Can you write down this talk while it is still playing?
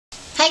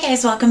Hi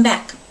guys, welcome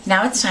back.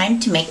 Now it's time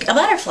to make a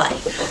butterfly.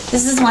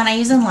 This is one I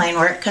use in line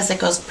work because it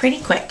goes pretty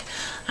quick.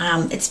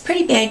 It's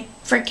pretty big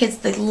for kids.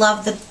 They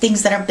love the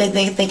things that are big.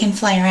 They can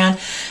fly around,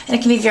 and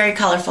it can be very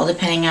colorful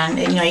depending on,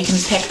 you can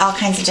pick all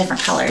kinds of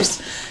different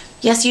colors.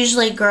 Yes,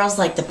 usually girls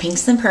like the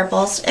pinks and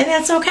purples, and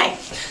that's okay.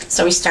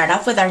 So we start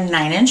off with our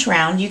 9-inch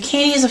round. You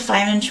can use a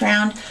 5-inch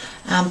round,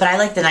 but I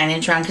like the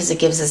 9-inch round because it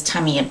gives his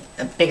tummy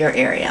a bigger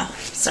area.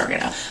 So we're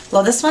gonna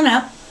blow this one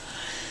up.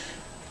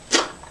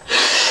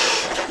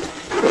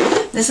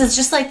 This is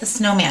just like the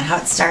snowman, how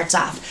it starts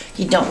off.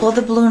 You don't blow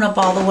the balloon up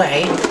all the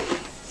way.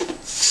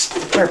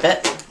 Burp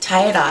it,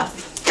 tie it off.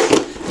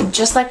 And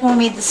just like when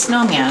we made the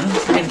snowman,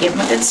 we're going to give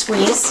him a good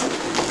squeeze. We're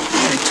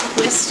going to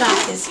twist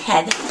off his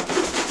head.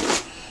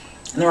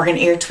 And then we're going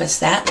to ear twist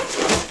that.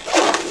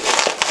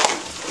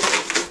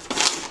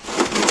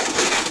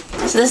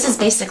 So this is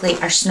basically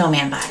our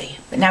snowman body.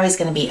 But now he's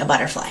going to be a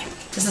butterfly.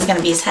 This is going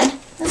to be his head.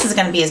 This is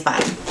going to be his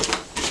bottom.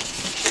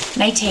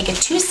 And I take a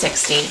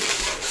 260,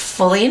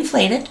 fully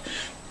inflated.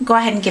 Go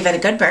ahead and give it a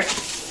good burp.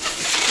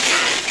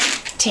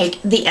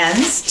 Take the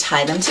ends,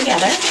 tie them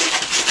together.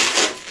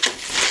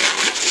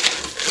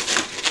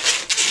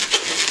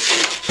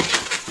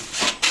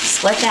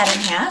 Split that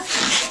in half.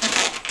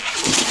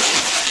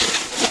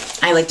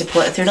 I like to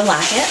pull it through to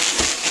lock it.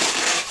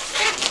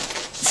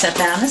 Set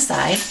that on the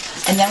side.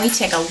 And then we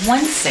take a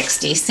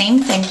 160,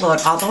 same thing, blow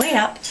it all the way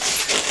up.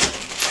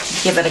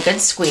 Give it a good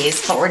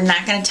squeeze, but we're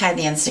not going to tie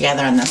the ends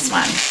together on this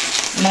one.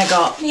 I'm going to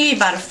go maybe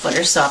about a foot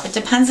or so up. It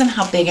depends on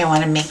how big I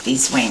want to make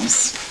these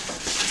wings.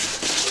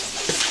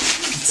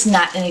 It's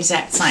not an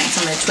exact science.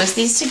 I'm going to twist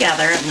these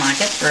together and lock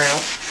it through.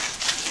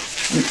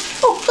 And,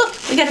 oh, look,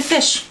 we got a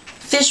fish.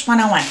 Fish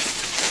 101.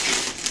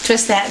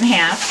 Twist that in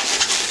half.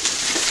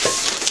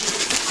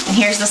 And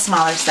here's the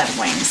smaller set of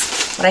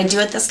wings. What I do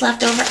with this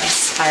leftover, I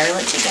spiral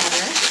it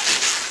together.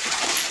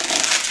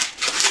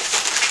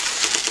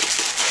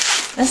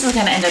 This is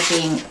going to end up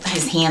being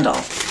his handle.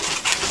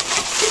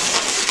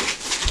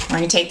 We're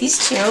going to take these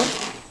two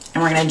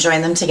and we're going to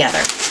join them together.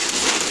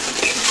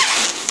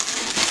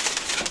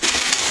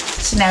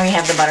 So now we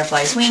have the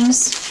butterfly's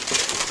wings,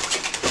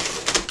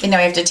 and now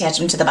we have to attach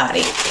them to the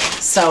body.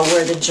 So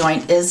where the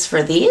joint is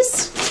for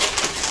these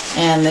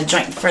and the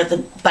joint for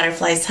the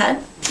butterfly's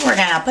head, we're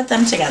going to put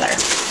them together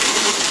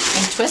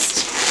and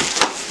twist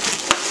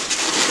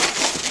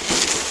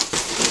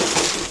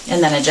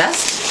and then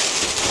adjust.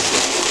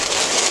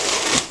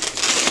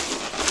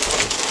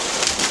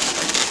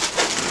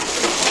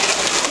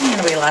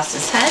 And we lost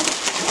his head.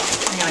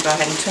 I'm going to go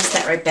ahead and twist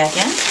that right back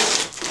in.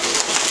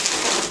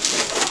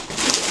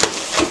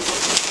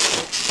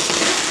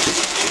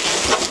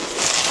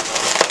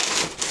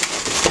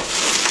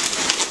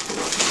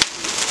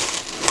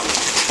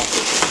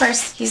 Of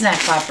course, he's not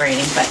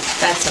cooperating, but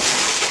that's okay.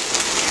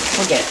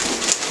 We'll get it.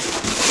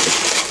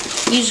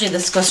 Usually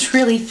this goes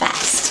really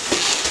fast.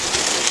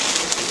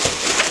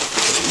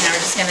 Now we're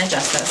just going to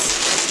adjust this.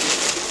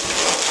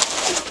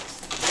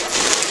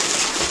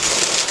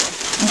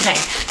 Okay.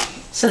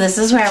 So this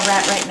is where we're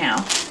at right now.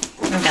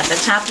 We've got the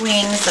top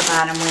wings, the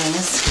bottom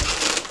wings,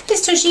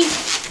 his tushy,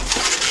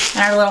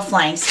 and our little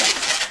flying stick.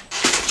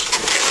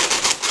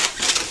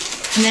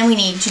 And then we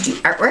need to do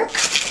artwork.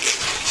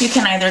 You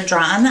can either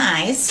draw on the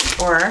eyes,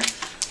 or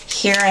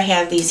here I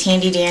have these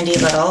handy dandy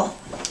little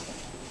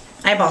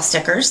eyeball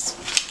stickers.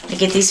 I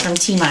get these from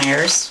T.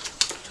 Myers.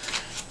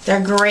 They're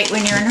great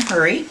when you're in a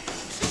hurry.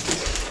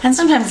 And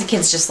sometimes the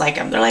kids just like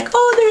them. They're like,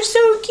 oh, they're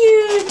so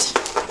cute.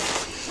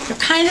 They're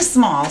kind of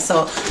small,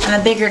 so on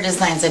the bigger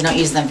designs I don't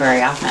use them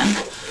very often.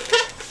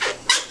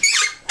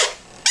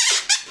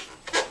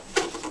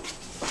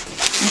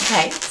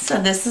 Okay,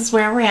 so this is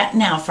where we're at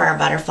now for our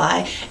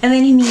butterfly, and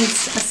then he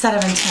needs a set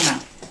of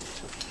antennae.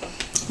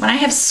 When I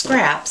have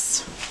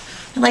scraps,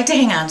 I like to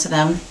hang on to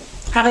them,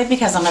 probably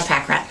because I'm a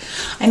pack rat.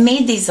 I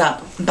made these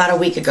up about a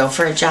week ago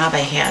for a job I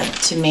had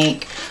to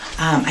make.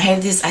 I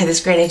had this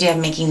great idea of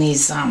making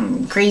these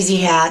crazy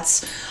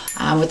hats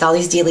with all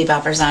these dealy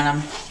boppers on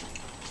them.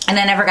 And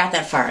I never got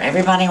that far.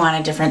 Everybody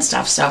wanted different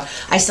stuff, so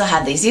I still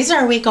had these. These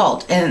are a week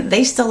old, and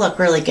they still look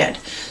really good.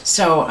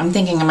 So I'm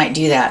thinking I might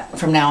do that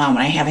from now on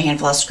when I have a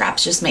handful of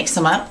scraps. Just make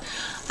some up,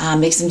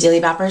 make some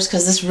dealy boppers,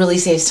 because this really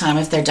saves time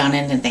if they're done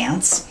in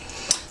advance.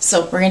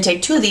 So we're going to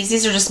take two of these.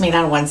 These are just made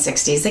out of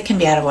 160s. They can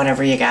be out of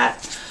whatever you got.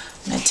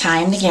 I'm going to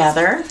tie them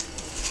together.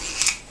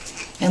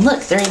 And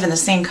look, they're even the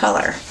same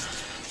color.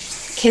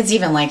 Kids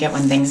even like it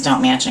when things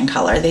don't match in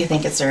color. They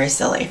think it's very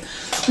silly.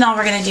 And all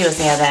we're going to do is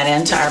add that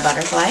into our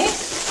butterfly.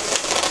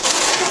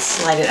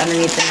 Slide it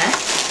underneath the neck.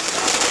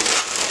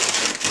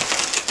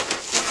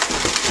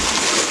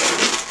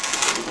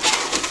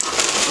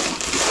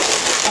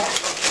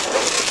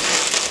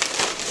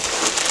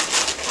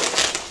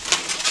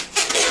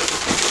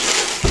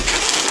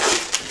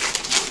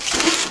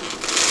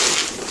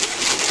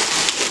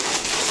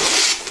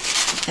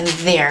 And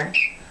there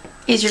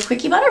is your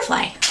quickie butterfly.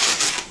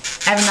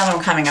 I have another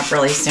one coming up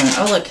really soon.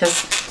 Oh look,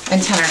 his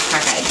antennae are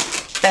cockeyed.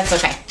 That's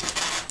okay.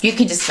 You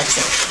can just fix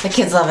it. The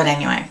kids love it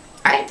anyway.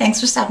 Alright, thanks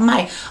for stopping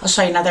by. I'll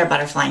show you another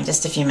butterfly in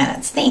just a few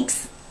minutes.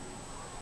 Thanks.